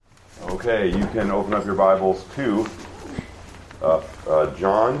Okay, you can open up your Bibles to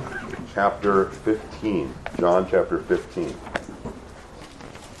John chapter 15. John chapter 15.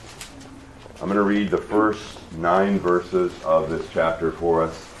 I'm going to read the first 9 verses of this chapter for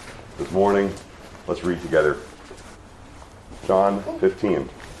us this morning. Let's read together. John 15.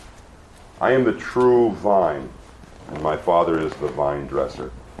 I am the true vine, and my Father is the vine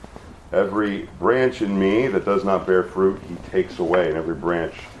dresser. Every branch in me that does not bear fruit, he takes away, and every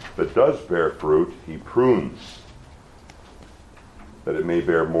branch that does bear fruit, he prunes, that it may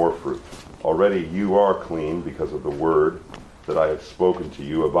bear more fruit. Already you are clean because of the word that I have spoken to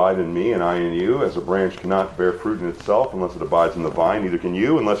you. Abide in me, and I in you. As a branch cannot bear fruit in itself unless it abides in the vine, neither can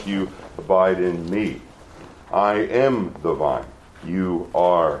you unless you abide in me. I am the vine. You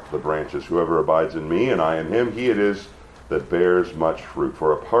are the branches. Whoever abides in me, and I in him, he it is that bears much fruit.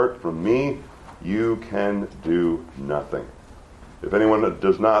 For apart from me, you can do nothing. If anyone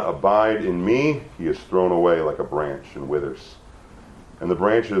does not abide in me, he is thrown away like a branch and withers. And the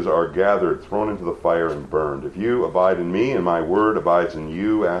branches are gathered, thrown into the fire, and burned. If you abide in me, and my word abides in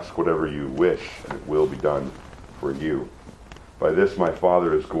you, ask whatever you wish, and it will be done for you. By this my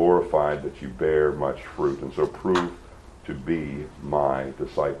Father is glorified, that you bear much fruit, and so prove to be my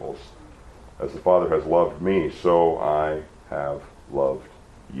disciples. As the Father has loved me, so I have loved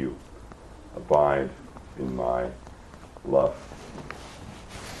you. Abide in my love.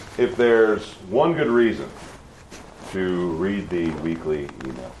 If there's one good reason to read the weekly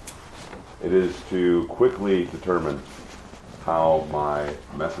email, it is to quickly determine how my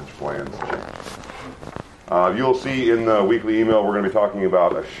message plans change. You'll see in the weekly email we're going to be talking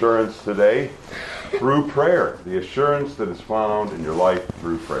about assurance today through prayer. The assurance that is found in your life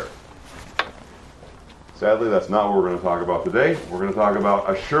through prayer. Sadly, that's not what we're going to talk about today. We're going to talk about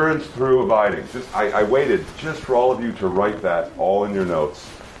assurance through abiding. I waited just for all of you to write that all in your notes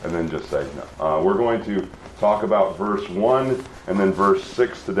and then just say no. We're going to talk about verse 1 and then verse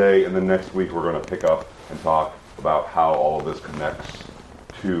 6 today, and then next week we're going to pick up and talk about how all of this connects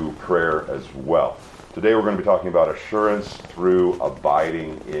to prayer as well. Today we're going to be talking about assurance through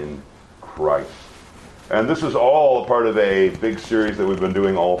abiding in Christ. And this is all a part of a big series that we've been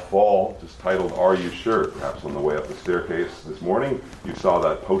doing all fall, just titled, Are You Sure? Perhaps on the way up the staircase this morning, you saw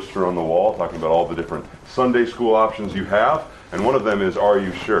that poster on the wall talking about all the different Sunday school options you have, and one of them is, Are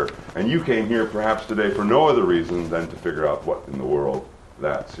You Sure? And you came here perhaps today for no other reason than to figure out what in the world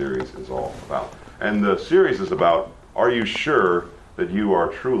that series is all about. And the series is about, Are you sure that you are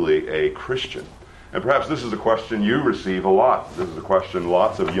truly a Christian? And perhaps this is a question you receive a lot. This is a question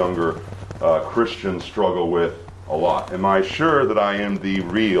lots of younger Christians struggle with a lot. Am I sure that I am the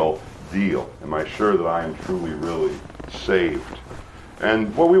real deal? Am I sure that I am truly, really saved?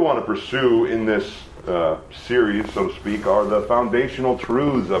 And what we want to pursue in this series, so to speak, are the foundational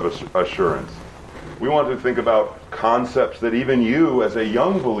truths of assurance. We want to think about concepts that even you, as a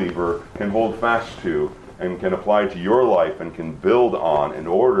young believer, can hold fast to and can apply to your life and can build on in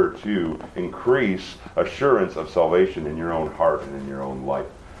order to increase assurance of salvation in your own heart and in your own life.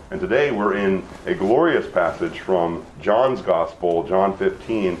 And today we're in a glorious passage from John's Gospel, John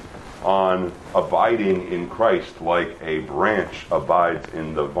 15, on abiding in Christ like a branch abides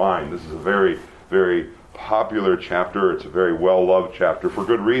in the vine. This is a very, very popular chapter. It's a very well-loved chapter for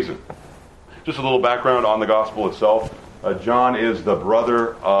good reason. Just a little background on the Gospel itself. John is the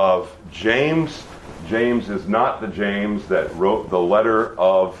brother of James. James is not the James that wrote the letter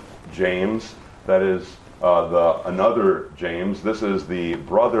of James. That is another James. This is the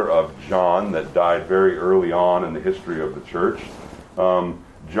brother of John that died very early on in the history of the church.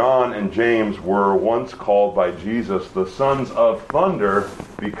 John and James were once called by Jesus the sons of thunder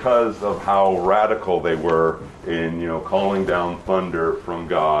because of how radical they were in, calling down thunder from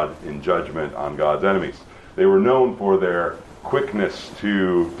God in judgment on God's enemies. They were known for their quickness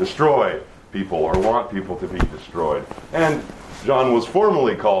to destroy people or want people to be destroyed. And John was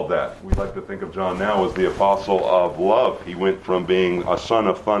formally called that. We like to think of John now as the apostle of love. He went from being a son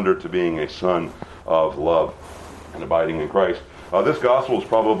of thunder to being a son of love and abiding in Christ. This gospel is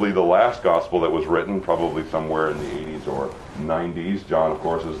probably the last gospel that was written, probably somewhere in the 80s or 90s. John, of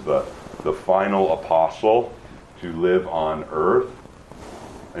course, is the final apostle to live on earth.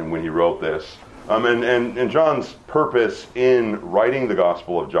 And when he wrote this, and John's purpose in writing the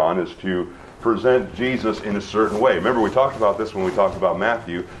Gospel of John is to present Jesus in a certain way. Remember, we talked about this when we talked about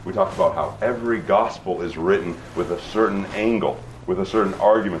Matthew. We talked about how every gospel is written with a certain angle, with a certain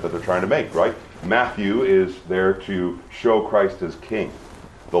argument that they're trying to make, right? Matthew is there to show Christ as king,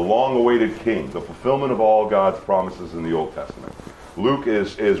 the long-awaited king, the fulfillment of all God's promises in the Old Testament. Luke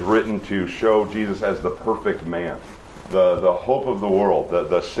is written to show Jesus as the perfect man. the hope of the world,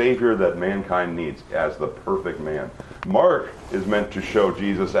 the Savior that mankind needs as the perfect man. Mark is meant to show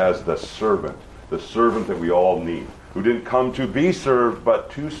Jesus as the servant that we all need, who didn't come to be served, but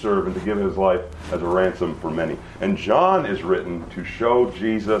to serve and to give his life as a ransom for many. And John is written to show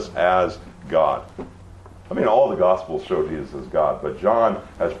Jesus as God. I mean, all the Gospels show Jesus as God, but John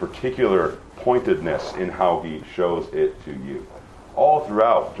has particular pointedness in how he shows it to you. All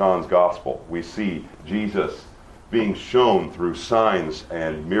throughout John's Gospel, we see Jesus being shown through signs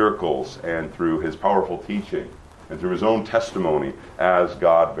and miracles and through his powerful teaching and through his own testimony as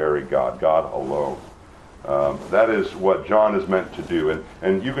God, very God, God alone. That is what John is meant to do.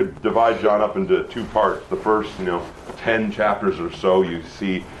 And you could divide John up into two parts. The first, 10 chapters or so, you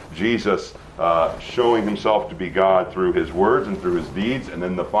see Jesus showing himself to be God through his words and through his deeds. And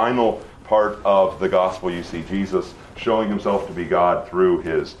then the final part of the gospel, you see Jesus showing himself to be God through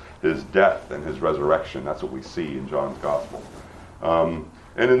his death and his resurrection. That's what we see in John's gospel.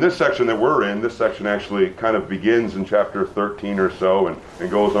 And in this section that we're in, this section actually kind of begins in chapter 13 or so and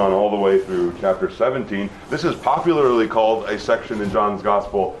goes on all the way through chapter 17. This is popularly called a section in John's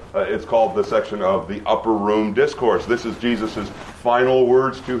Gospel. It's called the section of the Upper Room Discourse. This is Jesus' final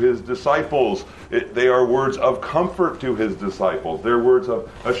words to his disciples. They are words of comfort to his disciples. They're words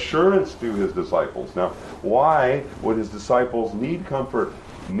of assurance to his disciples. Now, why would his disciples need comfort,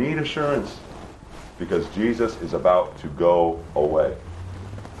 need assurance? Because Jesus is about to go away.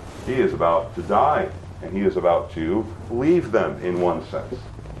 He is about to die, and he is about to leave them in one sense.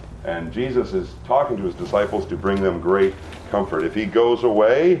 And Jesus is talking to his disciples to bring them great comfort. If he goes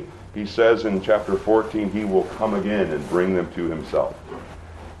away, he says in chapter 14, he will come again and bring them to himself.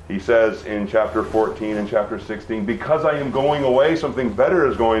 He says in chapter 14 and chapter 16, because I am going away, something better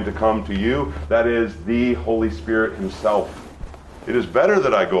is going to come to you. That is the Holy Spirit himself. It is better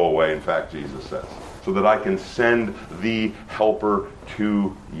that I go away, in fact, Jesus says, so that I can send the helper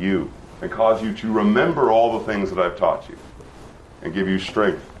to you and cause you to remember all the things that I've taught you and give you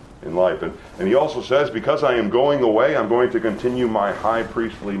strength in life. And he also says, because I am going away, I'm going to continue my high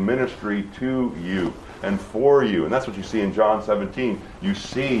priestly ministry to you and for you. And that's what you see in John 17. You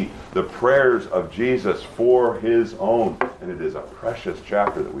see the prayers of Jesus for his own. And it is a precious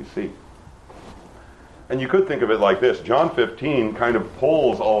chapter that we see. And you could think of it like this. John 15 kind of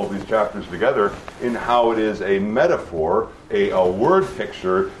pulls all of these chapters together in how it is a metaphor, a word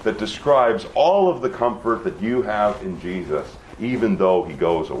picture that describes all of the comfort that you have in Jesus, even though he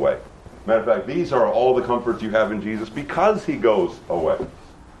goes away. Matter of fact, these are all the comforts you have in Jesus because he goes away.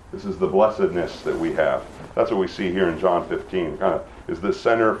 This is the blessedness that we have. That's what we see here in John 15. Kind of is the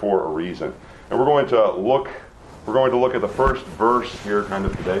center for a reason. And we're going to look at the first verse here kind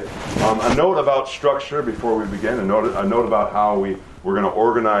of today. A note about structure before we begin. A note about how we're going to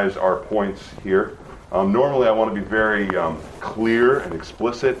organize our points here. Normally I want to be very clear and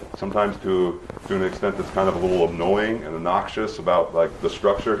explicit, sometimes to an extent that's kind of a little annoying and obnoxious about like the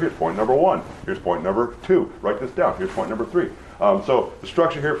structure. Here's point number 1. Here's point number 2. Write this down. Here's point number 3. So the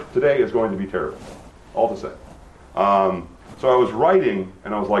structure here today is going to be terrible. All to say. So I was writing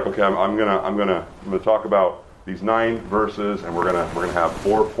and I was like, okay, I'm gonna talk about these 9 verses, and we're gonna have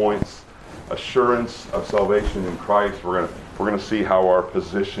 4 points: assurance of salvation in Christ. We're gonna see how our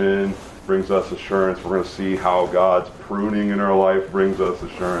position brings us assurance. We're gonna see how God's pruning in our life brings us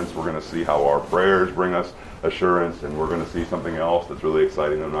assurance. We're gonna see how our prayers bring us assurance, and we're gonna see something else that's really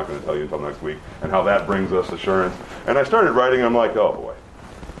exciting that I'm not gonna tell you until next week, and how that brings us assurance. And I started writing, and I'm like, oh boy.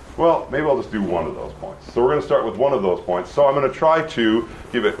 Well, maybe I'll just do one of those points. So we're going to start with one of those points. So I'm going to try to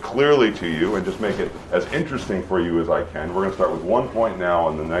give it clearly to you and just make it as interesting for you as I can. We're going to start with 1 point now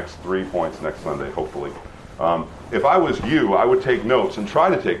and the next 3 points next Sunday, hopefully. If I was you, I would take notes and try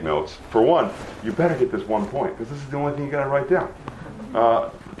to take notes. For one, you better get this 1 point because this is the only thing you got to write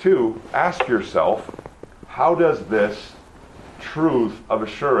down. 2, ask yourself, how does this truth of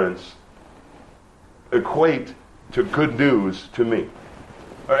assurance equate to good news to me?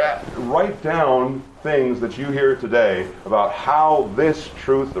 Write down things that you hear today about how this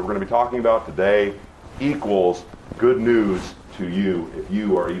truth that we're going to be talking about today equals good news to you if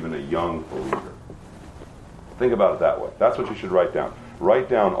you are even a young believer. Think about it that way. That's what you should write down. Write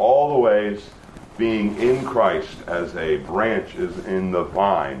down all the ways being in Christ as a branch is in the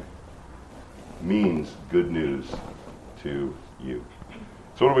vine means good news to you.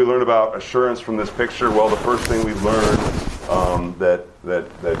 So what do we learn about assurance from this picture? Well, the first thing we learn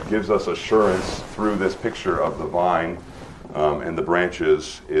that gives us assurance through this picture of the vine and the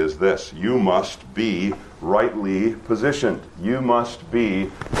branches is this: you must be rightly positioned. You must be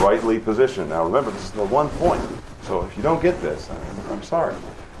rightly positioned. Now remember, this is the 1 point. So if you don't get this, I'm sorry.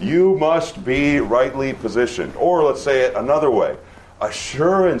 You must be rightly positioned. Or let's say it another way.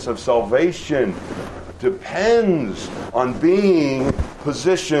 Assurance of salvation depends on being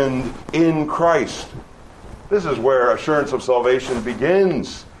positioned in Christ. This is where assurance of salvation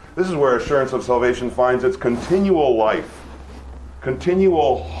begins. This is where assurance of salvation finds its continual life,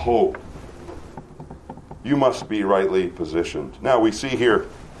 continual hope. You must be rightly positioned. Now we see here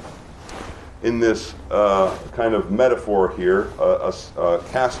in this kind of metaphor here, a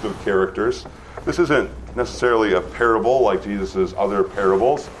cast of characters. This isn't necessarily a parable like Jesus' other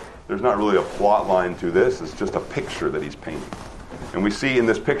parables. There's not really a plot line to this. It's just a picture that he's painting. And we see in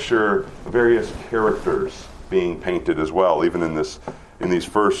this picture various characters being painted as well, even in this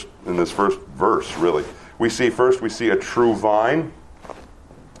first verse, really. We see a true vine.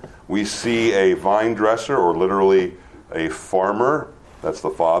 We see a vine dresser, or literally a farmer. That's the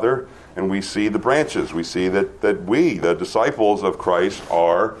Father. And we see the branches. We see that we, the disciples of Christ,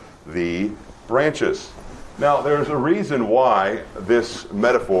 are the branches. Now, there's a reason why this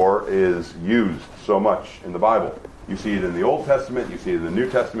metaphor is used so much in the Bible. You see it in the Old Testament, you see it in the New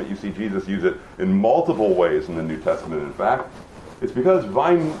Testament, you see Jesus use it in multiple ways in the New Testament, in fact. It's because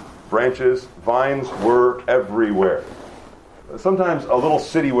vines were everywhere. Sometimes a little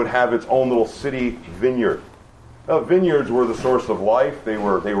city would have its own little city vineyard. Vineyards were the source of life. They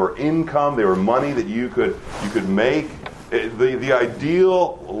were income. They were money that you could make. The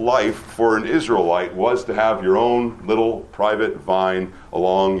ideal life for an Israelite was to have your own little private vine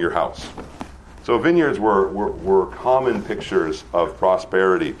along your house. So vineyards were common pictures of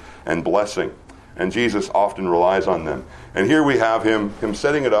prosperity and blessing, and Jesus often relies on them. And here we have him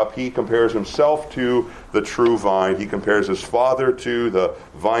setting it up. He compares himself to the true vine. He compares his Father to the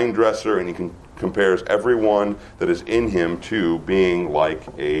vine dresser, and he compares everyone that is in him to being like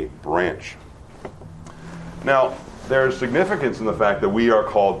a branch. Now, there's significance in the fact that we are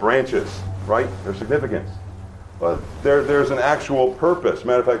called branches, right? There's significance. There's an actual purpose.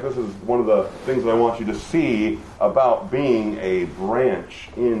 Matter of fact, this is one of the things that I want you to see about being a branch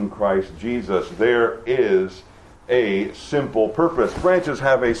in Christ Jesus. There is a simple purpose. Branches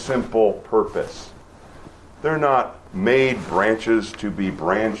have a simple purpose. They're not made branches to be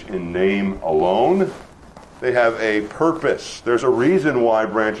branch in name alone. They have a purpose. There's a reason why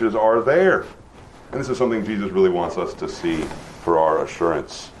branches are there. And this is something Jesus really wants us to see for our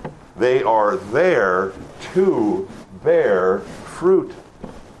assurance. They are there to bear fruit.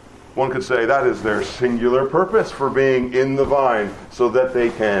 One could say that is their singular purpose for being in the vine, so that they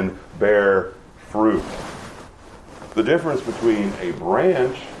can bear fruit. The difference between a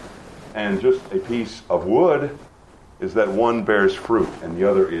branch and just a piece of wood is that one bears fruit and the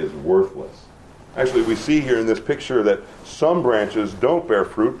other is worthless. Actually, we see here in this picture that some branches don't bear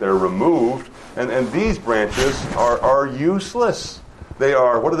fruit, they're removed, and these branches are useless. They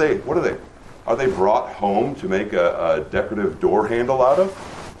are, what are they? Are they brought home to make a decorative door handle out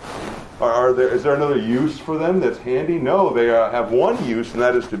of? Is there another use for them that's handy? No, they have one use, and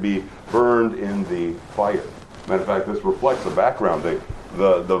that is to be burned in the fire. Matter of fact, this reflects the background.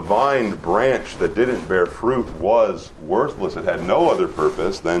 The vine branch that didn't bear fruit was worthless. It had no other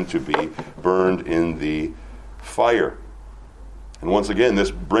purpose than to be burned in the fire. And once again,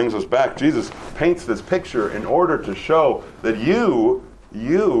 this brings us back. Jesus paints this picture in order to show that you,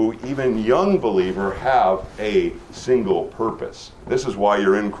 even young believer, have a single purpose. This is why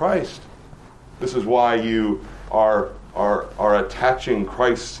you're in Christ. This is why you are attaching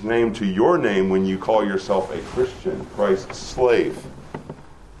Christ's name to your name when you call yourself a Christian, Christ's slave.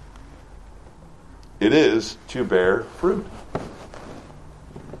 It is to bear fruit.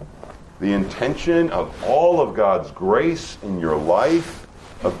 The intention of all of God's grace in your life,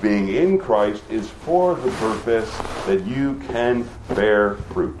 of being in Christ, is for the purpose that you can bear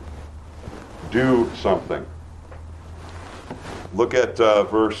fruit. Do something. Look at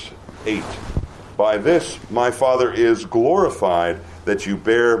verse 8. By this my Father is glorified, that you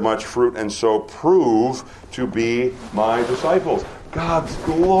bear much fruit, and so prove to be my disciples. God's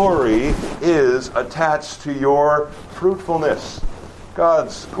glory is attached to your fruitfulness.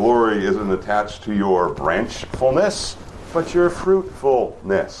 God's glory isn't attached to your branchfulness, but your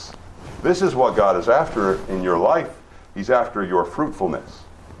fruitfulness. This is what God is after in your life. He's after your fruitfulness.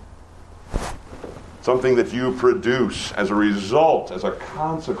 Something that you produce as a result, as a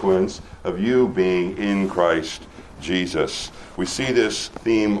consequence of you being in Christ Jesus. We see this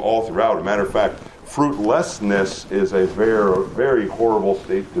theme all throughout. As a matter of fact, fruitlessness is a very, very horrible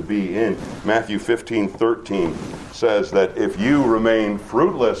state to be in. Matthew 15:13 says that if you remain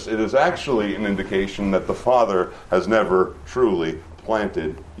fruitless, it is actually an indication that the Father has never truly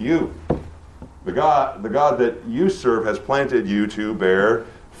planted you. The God that you serve has planted you to bear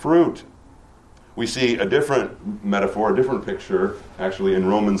fruit. We see a different metaphor, a different picture, actually in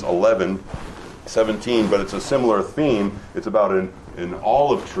Romans 11:17, but it's a similar theme. It's about an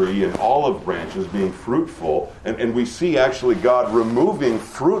olive tree and olive branches being fruitful, and we see actually God removing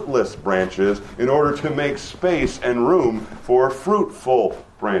fruitless branches in order to make space and room for fruitful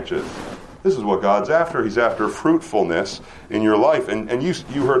branches. This is what God's after. He's after fruitfulness in your life. And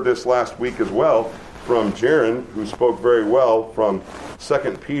you heard this last week as well from Jaron, who spoke very well from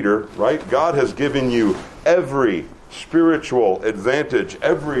 2 Peter, right? God has given you every spiritual advantage,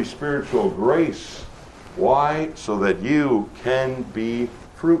 every spiritual grace. Why? So that you can be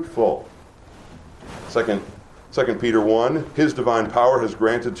fruitful. 2 Peter 1, His divine power has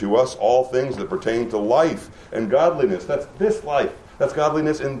granted to us all things that pertain to life and godliness. That's this life. That's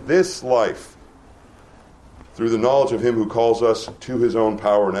godliness in this life. Through the knowledge of Him who calls us to His own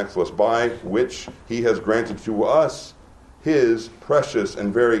power and excellence, by which He has granted to us His precious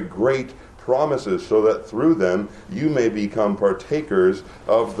and very great promises, so that through them you may become partakers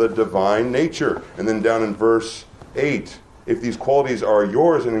of the divine nature. And then down in verse 8, if these qualities are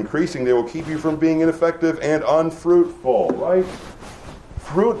yours and increasing, they will keep you from being ineffective and unfruitful, right?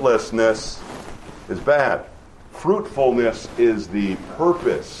 Fruitlessness is bad. Fruitfulness is the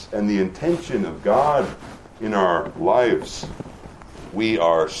purpose and the intention of God in our lives. We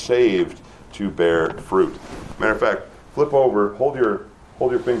are saved to bear fruit. Matter of fact, flip over, hold your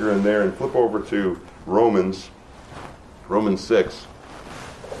finger in there and flip over to Romans 6.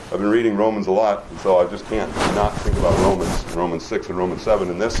 I've been reading Romans a lot, and so I just can't not think about Romans 6 and Romans 7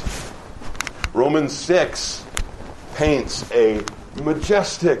 in this. Romans 6 paints a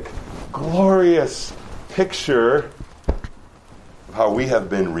majestic, glorious picture of how we have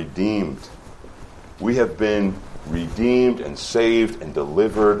been redeemed. We have been redeemed and saved and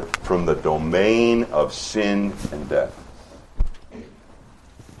delivered from the domain of sin and death.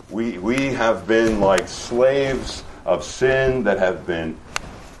 We have been like slaves of sin that have been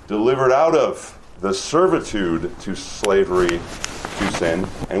delivered out of the servitude to slavery to sin,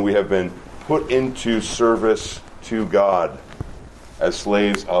 and we have been put into service to God as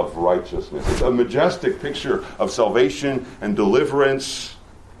slaves of righteousness. It's a majestic picture of salvation and deliverance.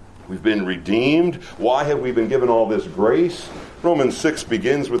 We've been redeemed. Why have we been given all this grace? Romans 6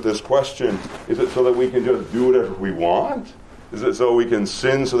 begins with this question. Is it so that we can just do whatever we want? Is it so we can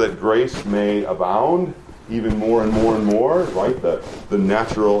sin so that grace may abound even more and more and more? Right? The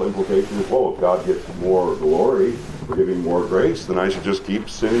natural implication is, well, if God gets more glory for giving more grace, then I should just keep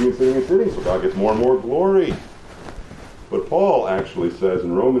sinning and sinning and sinning so God gets more and more glory. But Paul actually says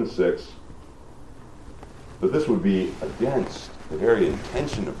in Romans 6 that this would be against the very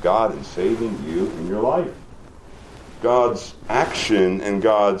intention of God in saving you in your life. God's action and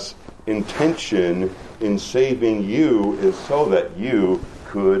God's intention in saving you is so that you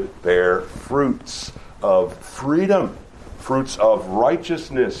could bear fruits of freedom, fruits of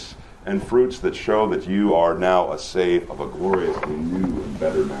righteousness, and fruits that show that you are now a slave of a gloriously new and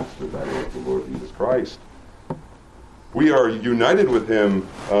better master, that is the Lord Jesus Christ. We are united with Him,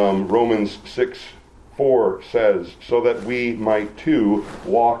 Romans 6:4 says, so that we might too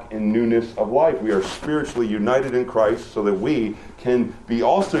walk in newness of life. We are spiritually united in Christ so that we can be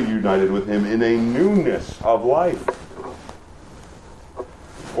also united with Him in a newness of life.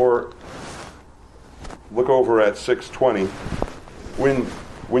 Or look over at 6:20.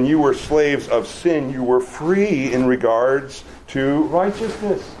 When you were slaves of sin, you were free in regards to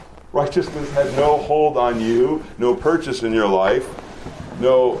righteousness. Righteousness had no hold on you, no purchase in your life,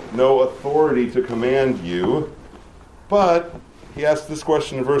 no authority to command you. But he asks this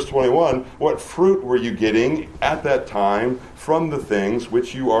question in verse 21, what fruit were you getting at that time from the things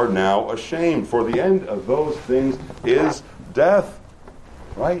which you are now ashamed? For the end of those things is death.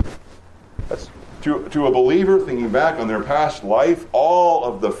 Right? That's to a believer thinking back on their past life, all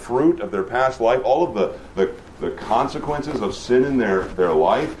of the fruit of their past life, all of the consequences of sin in their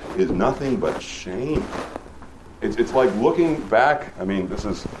life is nothing but shame. It's like looking back. I mean, this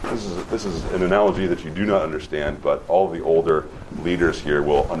is an analogy that you do not understand, but all the older leaders here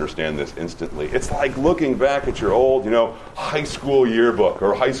will understand this instantly. It's like looking back at your old, high school yearbook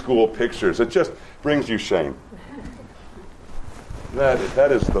or high school pictures. It just brings you shame.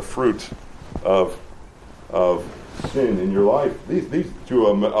 That is the fruit of sin in your life. These to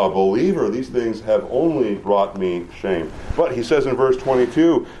a believer, these things have only brought me shame. But he says in verse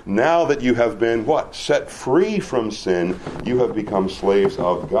 22, now that you have been, set free from sin, you have become slaves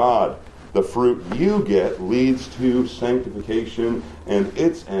of God. The fruit you get leads to sanctification and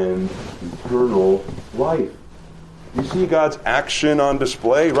its end, eternal life. You see God's action on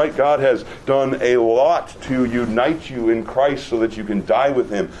display, right? God has done a lot to unite you in Christ so that you can die with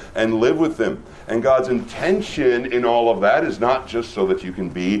him and live with him. And God's intention in all of that is not just so that you can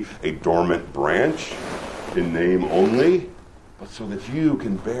be a dormant branch in name only, but so that you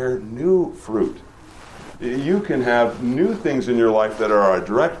can bear new fruit. You can have new things in your life that are a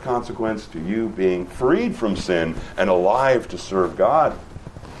direct consequence to you being freed from sin and alive to serve God.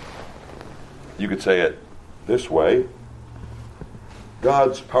 You could say it this way: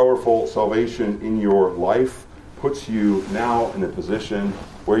 God's powerful salvation in your life puts you now in a position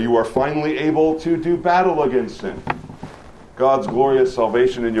where you are finally able to do battle against sin. God's glorious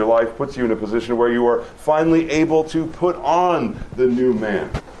salvation in your life puts you in a position where you are finally able to put on the new man.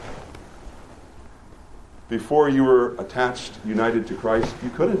 Before you were attached, united to Christ, you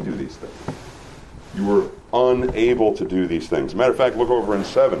couldn't do these things. You were unable to do these things. Matter of fact, look over in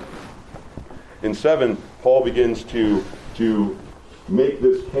 7. In 7, Paul begins to make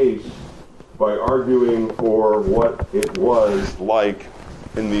this case by arguing for what it was like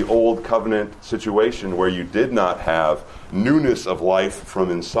in the old covenant situation where you did not have newness of life from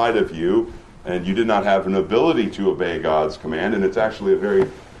inside of you, and you did not have an ability to obey God's command. And it's actually a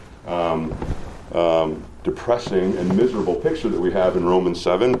very depressing and miserable picture that we have in Romans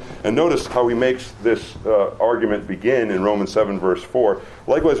 7. And notice how he makes this argument begin in Romans 7, verse 4.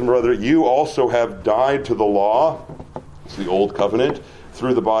 Likewise, my brother, you also have died to the law, it's the old covenant,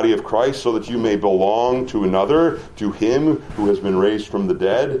 through the body of Christ, so that you may belong to another, to him who has been raised from the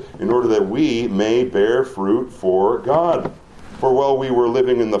dead, in order that we may bear fruit for God. For while we were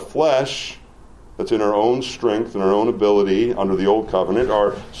living in the flesh, that's in our own strength and our own ability under the old covenant,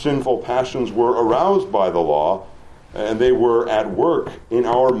 our sinful passions were aroused by the law, and they were at work in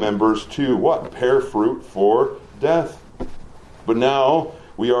our members to what? Bear fruit for death. But now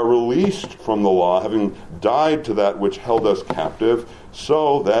we are released from the law, having died to that which held us captive,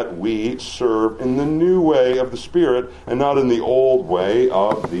 so that we serve in the new way of the Spirit and not in the old way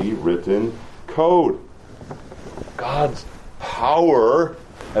of the written code. God's power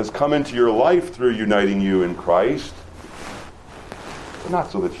has come into your life through uniting you in Christ, but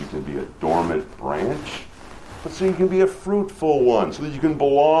not so that you can be a dormant branch, but so you can be a fruitful one, so that you can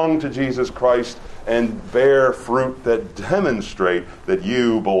belong to Jesus Christ and bear fruit that demonstrate that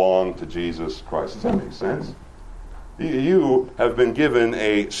you belong to Jesus Christ. Does that make sense? You have been given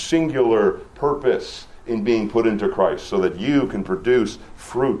a singular purpose in being put into Christ so that you can produce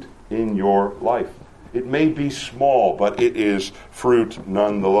fruit in your life. It may be small, but it is fruit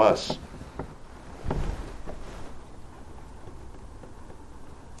nonetheless.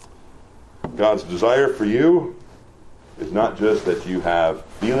 God's desire for you is not just that you have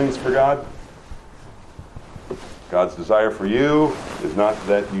feelings for God. God's desire for you is not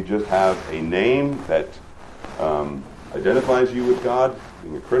that you just have a name that identifies you with God,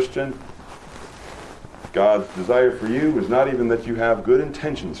 being a Christian. God's desire for you is not even that you have good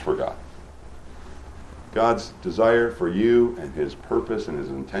intentions for God. God's desire for you and his purpose and his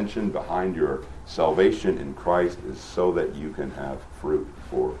intention behind your salvation in Christ is so that you can have fruit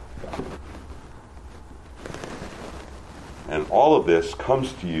for God. And all of this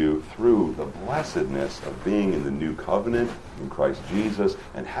comes to you through the blessedness of being in the new covenant in Christ Jesus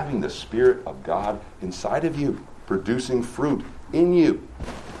and having the Spirit of God inside of you, producing fruit in you.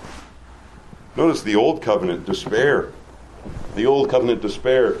 Notice the old covenant despair. The old covenant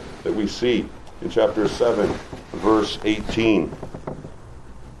despair that we see in chapter 7, verse 18.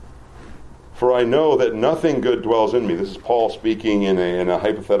 For I know that nothing good dwells in me. This is Paul speaking in a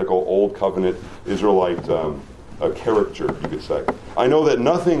hypothetical old covenant Israelite a caricature, you could say. I know that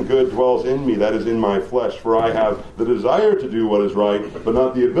nothing good dwells in me, that is in my flesh, for I have the desire to do what is right, but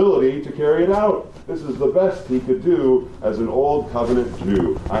not the ability to carry it out. This is the best he could do as an old covenant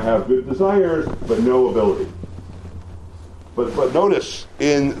Jew. I have good desires, but no ability. But notice,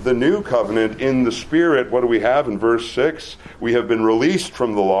 in the new covenant, in the Spirit, what do we have in verse 6? We have been released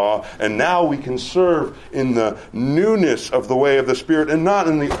from the law, and now we can serve in the newness of the way of the Spirit, and not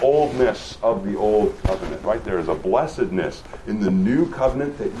in the oldness of the old covenant. Right? There is a blessedness in the new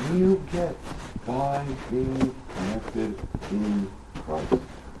covenant that you get by being connected in Christ.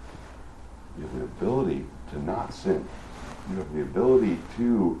 You have the ability to not sin. You have the ability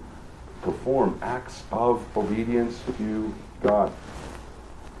to perform acts of obedience to God.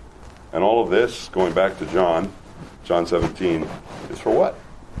 And all of this, going back to John 17, is for what?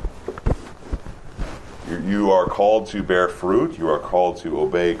 You are called to bear fruit. You are called to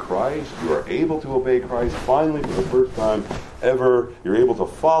obey Christ. You are able to obey Christ finally for the first time ever. You're able to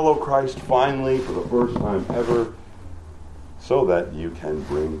follow Christ finally for the first time ever, so that you can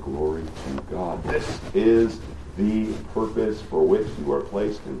bring glory to God. This is the purpose for which you are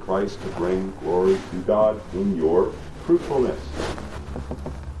placed in Christ to bring glory to God in your fruitfulness.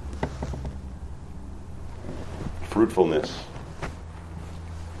 Fruitfulness.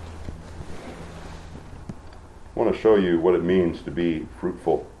 I want to show you what it means to be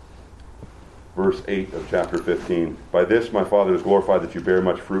fruitful. Verse 8 of chapter 15. By this my Father is glorified, that you bear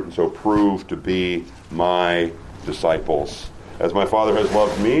much fruit, and so prove to be my disciples. As my Father has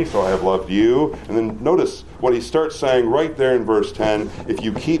loved me, so I have loved you. And then notice what he starts saying right there in verse 10. If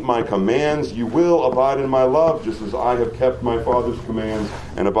you keep my commands, you will abide in my love, just as I have kept my Father's commands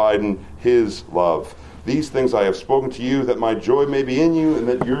and abide in his love. These things I have spoken to you, that my joy may be in you, and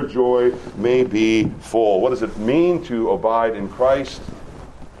that your joy may be full. What does it mean to abide in Christ?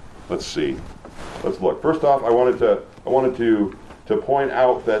 Let's see. Let's look. First off, I wanted to point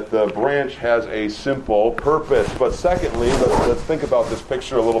out that the branch has a simple purpose. But secondly, let's think about this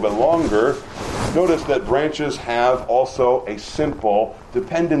picture a little bit longer. Notice that branches have also a simple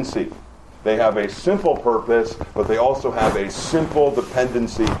dependency. They have a simple purpose, but they also have a simple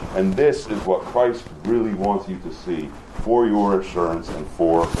dependency. And this is what Christ really wants you to see for your assurance and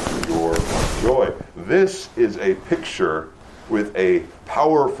for your joy. This is a picture with a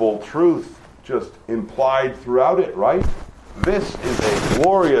powerful truth just implied throughout it, right? This is a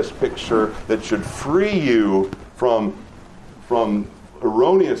glorious picture that should free you from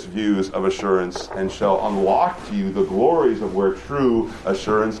erroneous views of assurance and shall unlock to you the glories of where true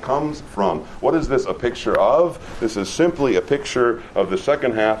assurance comes from. What is this a picture of? This is simply a picture of the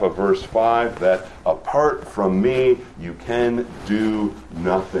second half of verse 5, that apart from me you can do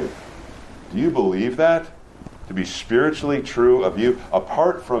nothing. Do you believe that? To be spiritually true of you?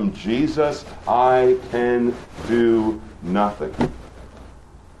 Apart from Jesus, I can do nothing.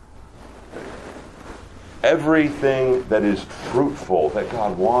 Everything that is fruitful that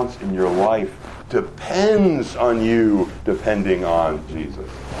God wants in your life depends on you depending on Jesus.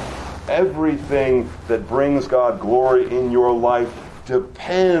 Everything that brings God glory in your life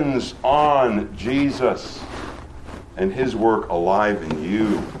depends on Jesus and his work alive in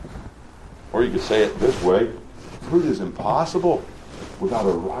you. Or you could say it this way: fruit is impossible without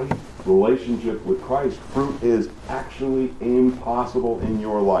a right relationship with Christ. Fruit is actually impossible in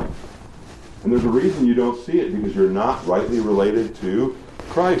your life. And there's a reason you don't see it, because you're not rightly related to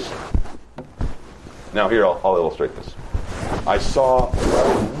Christ. Now here, I'll illustrate this. I saw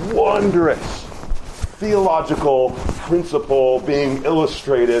a wondrous theological principle being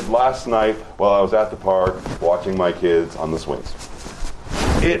illustrated last night while I was at the park watching my kids on the swings.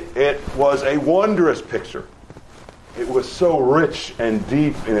 It was a wondrous picture. It was so rich and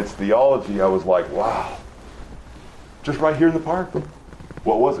deep in its theology. I was like, wow. Just right here in the park.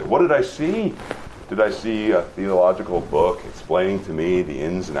 What was it? What did I see? Did I see a theological book explaining to me the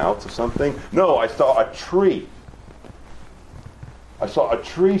ins and outs of something? No, I saw a tree. I saw a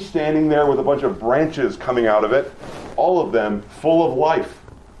tree standing there with a bunch of branches coming out of it, all of them full of life.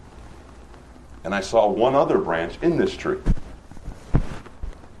 And I saw one other branch in this tree,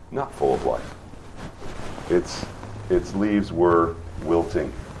 not full of life. Its leaves were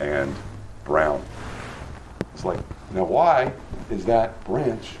wilting and brown. It's like, now why is that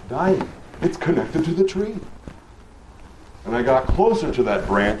branch dying? It's connected to the tree. And I got closer to that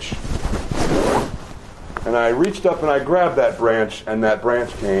branch, and I reached up and I grabbed that branch, and that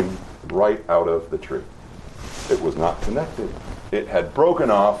branch came right out of the tree. It was not connected. It had broken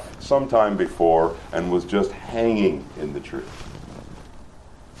off sometime before and was just hanging in the tree.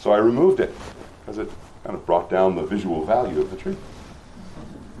 So I removed it, because it kind of brought down the visual value of the tree.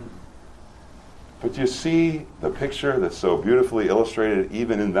 But you see the picture that's so beautifully illustrated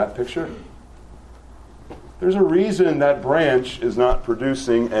even in that picture? There's a reason that branch is not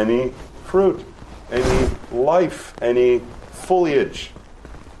producing any fruit, any life, any foliage.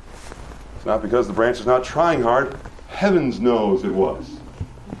 It's not because the branch is not trying hard. Heavens knows it was.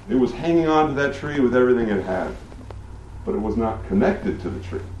 It was hanging on to that tree with everything it had. But it was not connected to the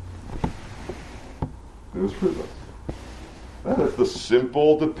tree. It was fruitless. That is the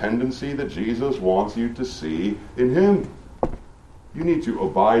simple dependency that Jesus wants you to see in him. You need to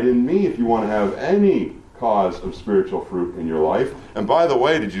abide in me if you want to have any cause of spiritual fruit in your life. And by the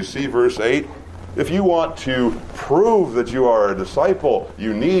way, did you see verse 8? If you want to prove that you are a disciple,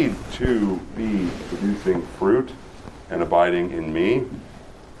 you need to be producing fruit and abiding in me.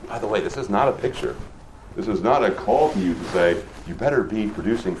 By the way, this is not a picture. This is not a call to you to say, you better be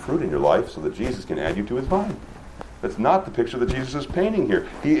producing fruit in your life so that Jesus can add you to his vine. That's not the picture that Jesus is painting here.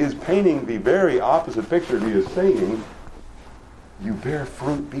 He is painting the very opposite picture. He is saying, you bear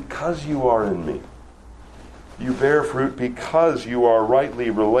fruit because you are in me. You bear fruit because you are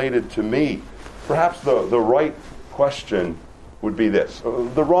rightly related to me. Perhaps the right question would be this.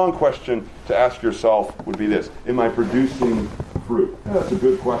 The wrong question to ask yourself would be this. Am I producing fruit? Yeah, that's a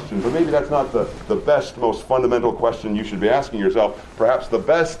good question, but maybe that's not the best, most fundamental question you should be asking yourself. Perhaps the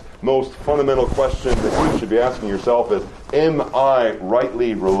best, most fundamental question that you should be asking yourself is, am I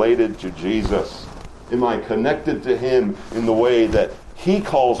rightly related to Jesus? Am I connected to him in the way that he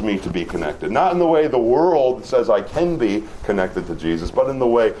calls me to be connected? Not in the way the world says I can be connected to Jesus, but in the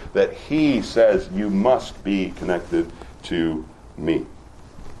way that he says you must be connected to me.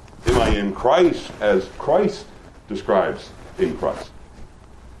 Am I in Christ as Christ describes in Christ?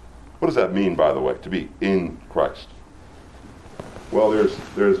 What does that mean, by the way, to be in Christ? Well, there's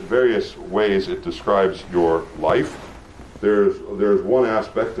various ways it describes your life. There's one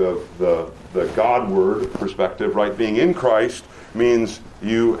aspect of the God-word perspective, right? Being in Christ means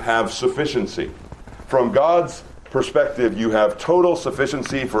you have sufficiency. From God's perspective, you have total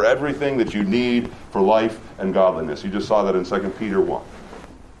sufficiency for everything that you need for life and godliness. You just saw that in 2 Peter 1.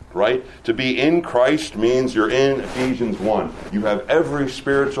 Right? To be in Christ means you're in Ephesians 1. You have every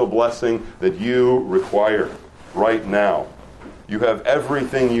spiritual blessing that you require right now. You have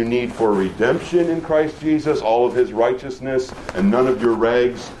everything you need for redemption in Christ Jesus, all of his righteousness and none of your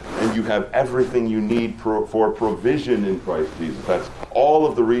rags, and you have everything you need for provision in Christ Jesus. That's all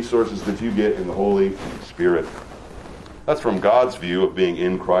of the resources that you get in the Holy Spirit. That's from God's view of being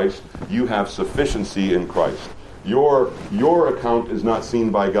in Christ. You have sufficiency in Christ. Your account is not seen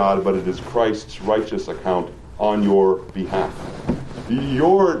by God, but it is Christ's righteous account on your behalf.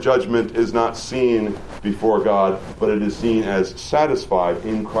 Your judgment is not seen before God, but it is seen as satisfied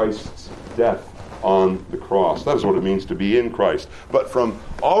in Christ's death on the cross. That is what it means to be in Christ. But from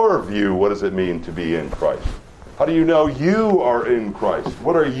our view, what does it mean to be in Christ? How do you know you are in Christ?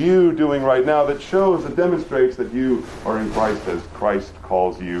 What are you doing right now that demonstrates that you are in Christ as Christ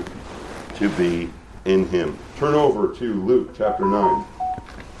calls you to be in him? Turn over to Luke chapter 9.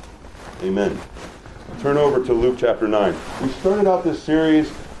 Amen. Turn over to Luke chapter 9. We started out this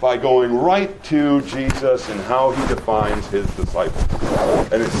series by going right to Jesus and how he defines his disciples.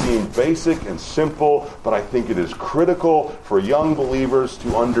 And it seemed basic and simple, but I think it is critical for young believers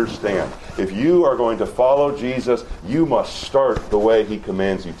to understand. If you are going to follow Jesus, you must start the way he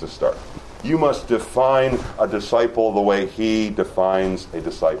commands you to start. You must define a disciple the way he defines a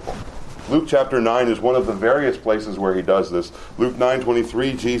disciple. Luke chapter 9 is one of the various places where he does this. Luke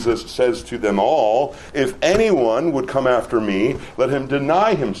 9:23, Jesus says to them all, "If anyone would come after me, let him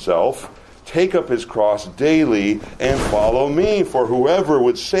deny himself, take up his cross daily, and follow me. For whoever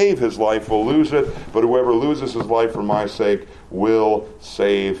would save his life will lose it, but whoever loses his life for my sake will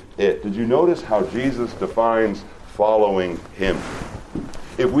save it." Did you notice how Jesus defines following him?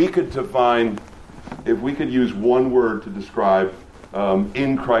 If we could use one word to describe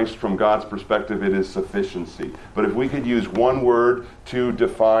in Christ from God's perspective, it is sufficiency. But if we could use one word to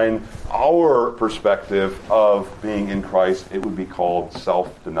define our perspective of being in Christ, it would be called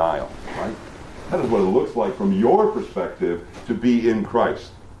self-denial. Right? That is what it looks like from your perspective to be in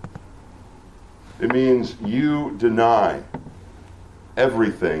Christ. It means you deny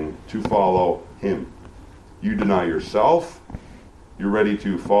everything to follow him. You deny yourself. You're ready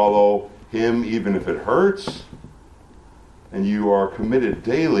to follow him even if it hurts. And you are committed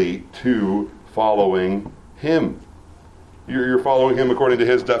daily to following him. You're following him according to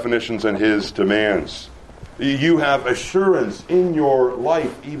his definitions and his demands. You have assurance in your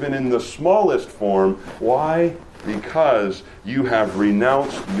life, even in the smallest form. Why? Because you have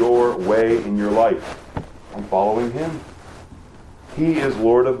renounced your way in your life. I'm following him. He is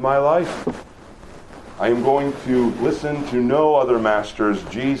Lord of my life. I am going to listen to no other masters.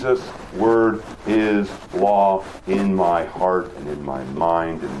 Jesus' word is law in my heart and in my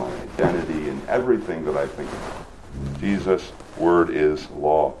mind, in my identity, in everything that I think about. Jesus' word is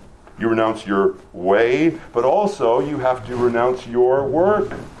law. You renounce your way, but also you have to renounce your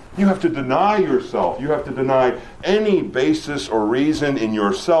work. You have to deny yourself. You have to deny any basis or reason in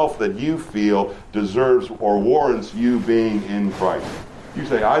yourself that you feel deserves or warrants you being in Christ. You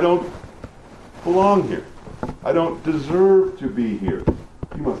say, I don't belong here. I don't deserve to be here.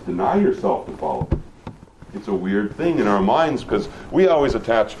 You must deny yourself to follow. It's a weird thing in our minds because we always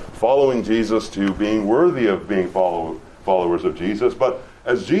attach following Jesus to being worthy of being followers of Jesus. But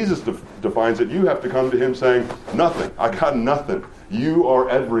as Jesus defines it, you have to come to him saying, nothing. I got nothing. You are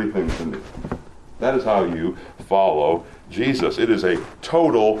everything to me. That is how you follow Jesus. It is a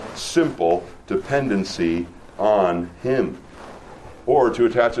total, simple dependency on him. Or to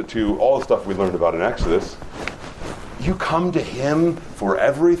attach it to all the stuff we learned about in Exodus, you come to him for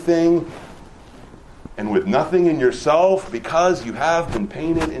everything, and with nothing in yourself, because you have been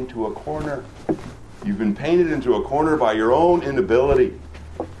painted into a corner. You've been painted into a corner by your own inability.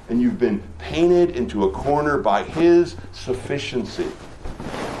 And you've been painted into a corner by His sufficiency.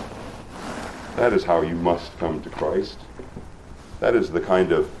 That is how you must come to Christ. That is the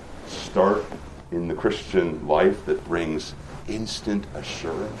kind of start in the Christian life that brings instant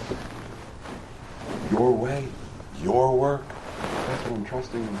assurance. Your way, your work. That's what I'm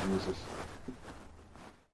trusting in Jesus.